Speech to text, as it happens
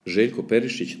Željko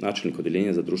Perišić, načelnik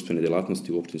Odjeljenja za društvene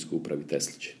djelatnosti u opštinskoj upravi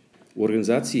Teslić. U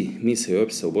organizaciji misije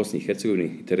OEBS-a u Bosni i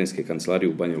Hercegovini i terenske kancelarije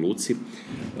u Banja Luci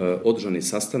održan je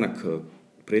sastanak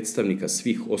predstavnika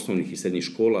svih osnovnih i srednjih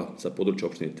škola za područje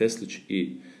opštine Teslić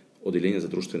i Odjeljenja za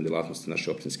društvene djelatnosti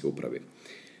naše opštinske uprave.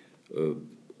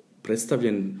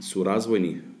 Predstavljeni su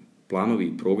razvojni planovi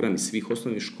i programi svih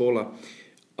osnovnih škola,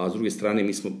 a s druge strane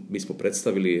mi smo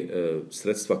predstavili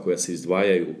sredstva koja se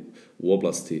izdvajaju u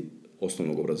oblasti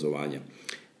osnovnog obrazovanja.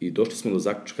 I došli smo do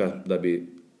zaključka da bi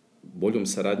boljom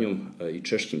saradnjom i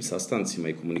češćim sastancima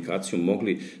i komunikacijom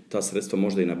mogli ta sredstva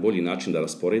možda i na bolji način da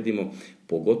rasporedimo,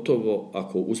 pogotovo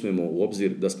ako uzmemo u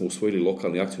obzir da smo usvojili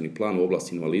lokalni akcioni plan u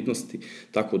oblasti invalidnosti,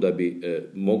 tako da bi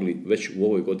mogli već u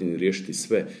ovoj godini riješiti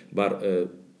sve,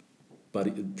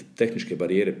 tehničke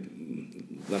barijere,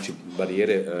 znači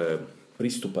barijere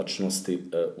pristupačnosti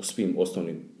u svim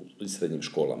osnovnim i srednjim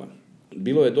školama.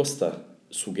 Bilo je dosta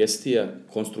sugestija,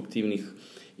 konstruktivnih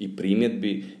i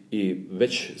primjedbi i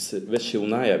već je u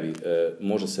najavi,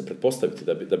 može se pretpostaviti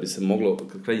da bi se moglo,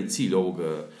 krajnji cilj ovog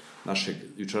našeg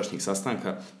jučerašnjeg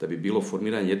sastanka, da bi bilo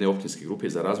formiranje jedne općinske grupe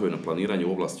za razvojno planiranje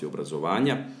u oblasti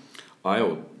obrazovanja, a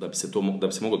evo, da bi se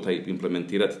moglo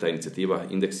implementirati ta inicijativa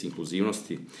indeks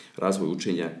inkluzivnosti, razvoj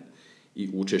učenja i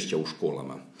učešća u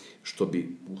školama, što bi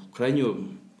u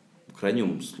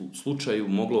krajnjem slučaju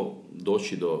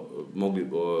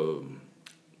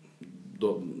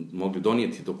mogli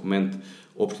donijeti dokument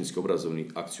opštinski obrazovni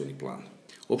akcioni plan.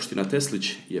 Opština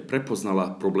Teslić je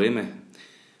prepoznala probleme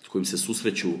s kojim se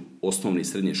susreću osnovne i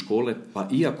srednje škole, pa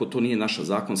iako to nije naša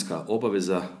zakonska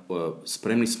obaveza,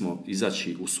 spremni smo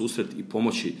izaći u susret i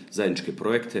pomoći zajedničke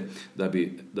projekte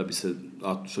da bi se,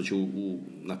 a što će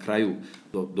na kraju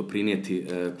doprinijeti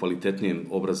kvalitetnijem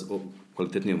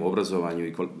obrazovanju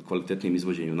i kvalitetnijem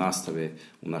izvođenju nastave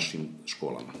u našim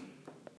školama.